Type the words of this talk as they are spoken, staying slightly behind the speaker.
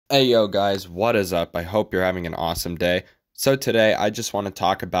Hey yo guys, what is up? I hope you're having an awesome day. So today I just want to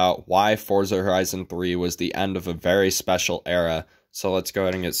talk about why Forza Horizon 3 was the end of a very special era. So let's go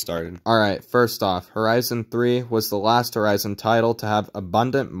ahead and get started. Alright, first off, Horizon 3 was the last Horizon title to have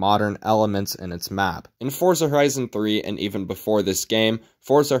abundant modern elements in its map. In Forza Horizon 3 and even before this game,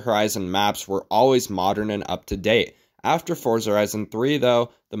 Forza Horizon maps were always modern and up to date. After Forza Horizon 3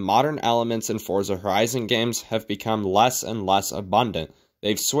 though, the modern elements in Forza Horizon games have become less and less abundant.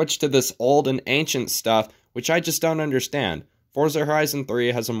 They've switched to this old and ancient stuff, which I just don't understand. Forza Horizon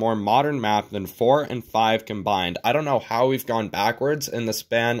 3 has a more modern map than 4 and 5 combined. I don't know how we've gone backwards in the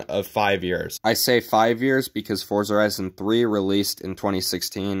span of 5 years. I say 5 years because Forza Horizon 3 released in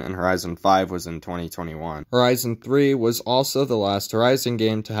 2016 and Horizon 5 was in 2021. Horizon 3 was also the last Horizon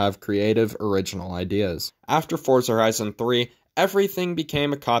game to have creative, original ideas. After Forza Horizon 3, everything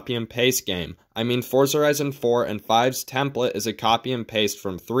became a copy and paste game. I mean, Forza Horizon 4 and 5's template is a copy and paste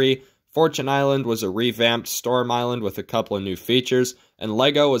from 3, Fortune Island was a revamped Storm Island with a couple of new features, and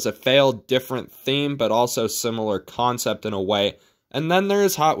Lego was a failed different theme but also similar concept in a way, and then there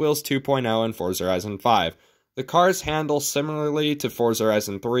is Hot Wheels 2.0 and Forza Horizon 5. The cars handle similarly to Forza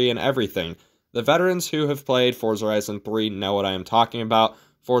Horizon 3 and everything. The veterans who have played Forza Horizon 3 know what I am talking about.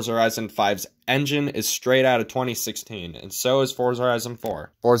 Forza Horizon 5's engine is straight out of 2016, and so is Forza Horizon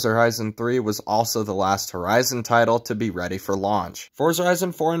 4. Forza Horizon 3 was also the last Horizon title to be ready for launch. Forza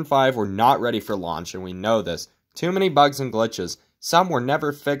Horizon 4 and 5 were not ready for launch, and we know this. Too many bugs and glitches. Some were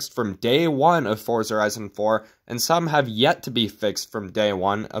never fixed from day one of Forza Horizon 4, and some have yet to be fixed from day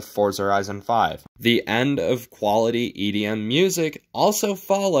one of Forza Horizon 5. The end of quality EDM music also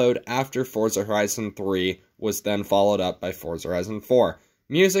followed after Forza Horizon 3 was then followed up by Forza Horizon 4.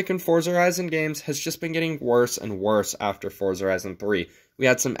 Music in Forza Horizon games has just been getting worse and worse after Forza Horizon 3. We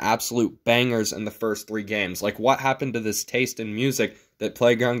had some absolute bangers in the first 3 games. Like, what happened to this taste in music that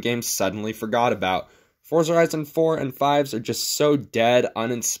Playground Games suddenly forgot about? Forza Horizon 4 and 5s are just so dead,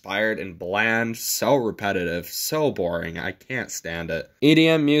 uninspired, and bland, so repetitive, so boring, I can't stand it.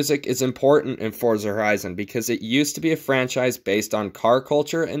 EDM music is important in Forza Horizon because it used to be a franchise based on car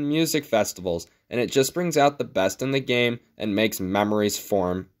culture and music festivals, and it just brings out the best in the game and makes memories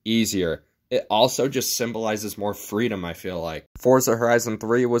form easier. It also just symbolizes more freedom, I feel like. Forza Horizon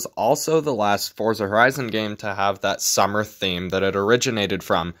 3 was also the last Forza Horizon game to have that summer theme that it originated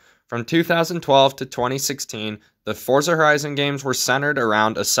from. From 2012 to 2016, the Forza Horizon games were centered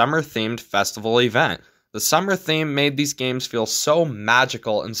around a summer-themed festival event. The summer theme made these games feel so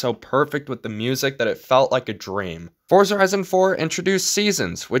magical and so perfect with the music that it felt like a dream. Forza Horizon 4 introduced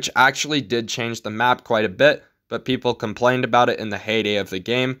seasons, which actually did change the map quite a bit, but people complained about it in the heyday of the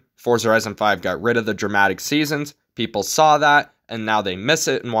game. Forza Horizon 5 got rid of the dramatic seasons, people saw that, and now they miss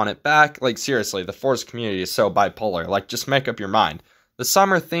it and want it back. Like, seriously, the Forza community is so bipolar. Like, just make up your mind. The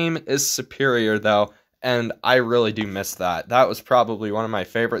summer theme is superior though, and I really do miss that. That was probably one of my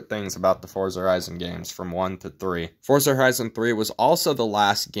favorite things about the Forza Horizon games from 1 to 3. Forza Horizon 3 was also the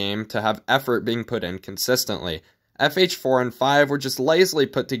last game to have effort being put in consistently. FH4 and 5 were just lazily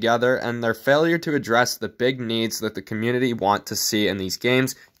put together, and their failure to address the big needs that the community want to see in these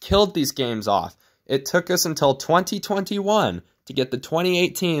games killed these games off. It took us until 2021 to get the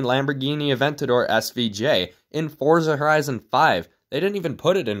 2018 Lamborghini Aventador SVJ in Forza Horizon 5. They didn't even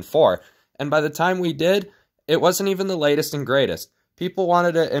put it in 4, and by the time we did, it wasn't even the latest and greatest. People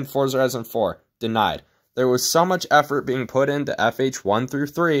wanted it in Forza Horizon 4. Denied. There was so much effort being put into FH1 through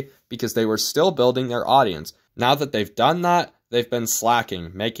 3 because they were still building their audience. Now that they've done that, they've been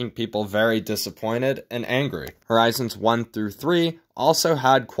slacking, making people very disappointed and angry. Horizons 1 through 3 also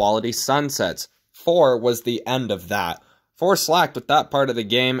had quality sunsets. 4 was the end of that. 4 slacked with that part of the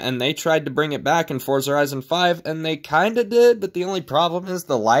game, and they tried to bring it back in Forza Horizon 5, and they kinda did, but the only problem is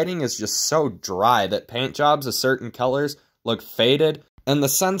the lighting is just so dry that paint jobs of certain colors look faded, and the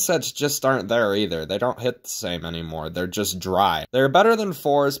sunsets just aren't there either. They don't hit the same anymore, they're just dry. They're better than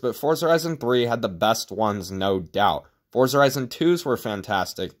 4's, but Forza Horizon 3 had the best ones, no doubt. Forza Horizon 2's were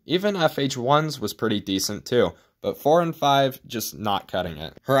fantastic, even FH1's was pretty decent too. But 4 and 5, just not cutting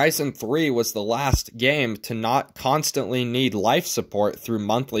it. Horizon 3 was the last game to not constantly need life support through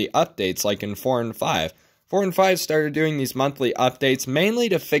monthly updates like in 4 and 5. 4 and 5 started doing these monthly updates mainly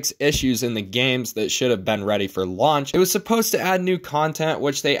to fix issues in the games that should have been ready for launch. It was supposed to add new content,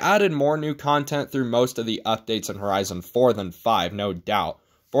 which they added more new content through most of the updates in Horizon 4 than 5, no doubt.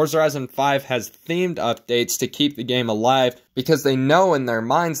 Forza Horizon 5 has themed updates to keep the game alive because they know in their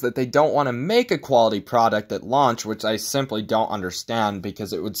minds that they don't want to make a quality product at launch, which I simply don't understand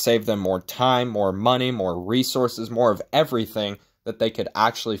because it would save them more time, more money, more resources, more of everything that they could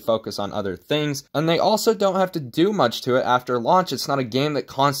actually focus on other things, and they also don't have to do much to it after launch. It's not a game that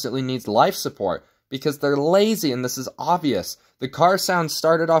constantly needs life support, because they're lazy, and this is obvious. The car sound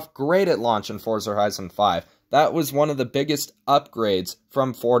started off great at launch in Forza Horizon 5. That was one of the biggest upgrades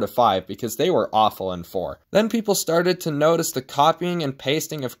from 4 to 5 because they were awful in 4. Then people started to notice the copying and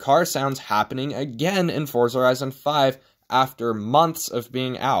pasting of car sounds happening again in Forza Horizon 5 after months of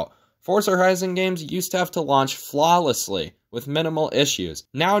being out. Forza Horizon games used to have to launch flawlessly with minimal issues.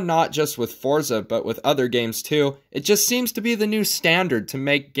 Now, not just with Forza, but with other games too, it just seems to be the new standard to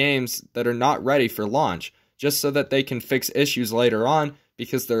make games that are not ready for launch, just so that they can fix issues later on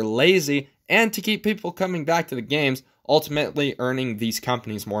because they're lazy, and to keep people coming back to the games, ultimately earning these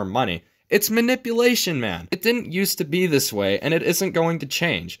companies more money. It's manipulation, man. It didn't used to be this way, and it isn't going to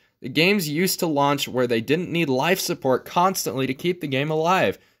change. The games used to launch where they didn't need life support constantly to keep the game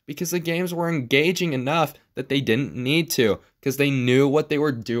alive, because the games were engaging enough that they didn't need to, because they knew what they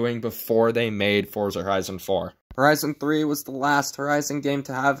were doing before they made Forza Horizon 4. Horizon 3 was the last Horizon game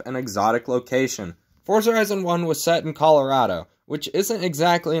to have an exotic location. Forza Horizon 1 was set in Colorado, which isn't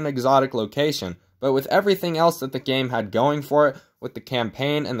exactly an exotic location, but with everything else that the game had going for it, with the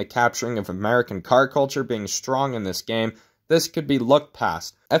campaign and the capturing of American car culture being strong in this game, this could be looked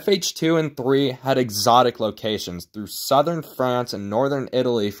past. FH2 and 3 had exotic locations through southern France and northern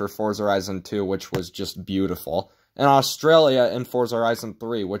Italy for Forza Horizon 2, which was just beautiful, and Australia in Forza Horizon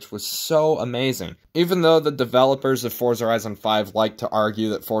 3, which was so amazing. Even though the developers of Forza Horizon 5 like to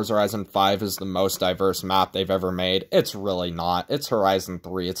argue that Forza Horizon 5 is the most diverse map they've ever made, it's really not. It's Horizon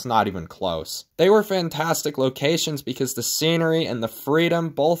 3. It's not even close. They were fantastic locations because the scenery and the freedom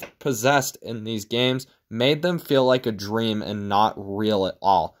both possessed in these games made them feel like a dream and not real at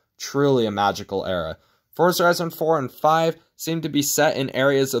all. Truly a magical era. Forza Horizon 4 and 5 seem to be set in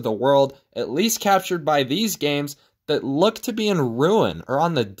areas of the world, at least captured by these games, that look to be in ruin or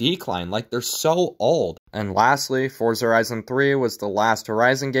on the decline, like they're so old. And lastly, Forza Horizon 3 was the last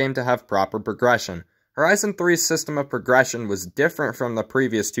Horizon game to have proper progression. Horizon 3's system of progression was different from the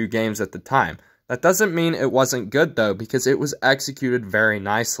previous two games at the time. That doesn't mean it wasn't good though, because it was executed very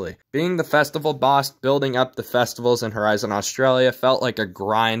nicely. Being the festival boss, building up the festivals in Horizon Australia felt like a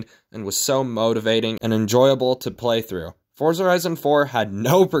grind and was so motivating and enjoyable to play through. Forza Horizon 4 had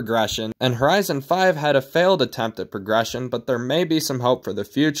no progression, and Horizon 5 had a failed attempt at progression, but there may be some hope for the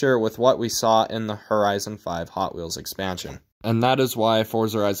future with what we saw in the Horizon 5 Hot Wheels expansion. And that is why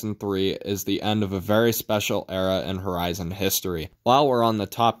Forza Horizon 3 is the end of a very special era in Horizon history. While we're on the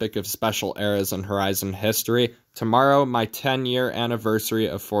topic of special eras in Horizon history, tomorrow my 10-year anniversary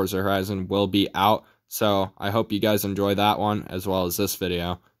of Forza Horizon will be out, so I hope you guys enjoy that one as well as this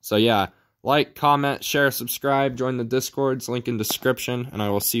video. So yeah, like, comment, share, subscribe, join the Discords, link in description, and I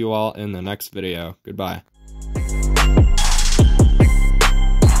will see you all in the next video. Goodbye.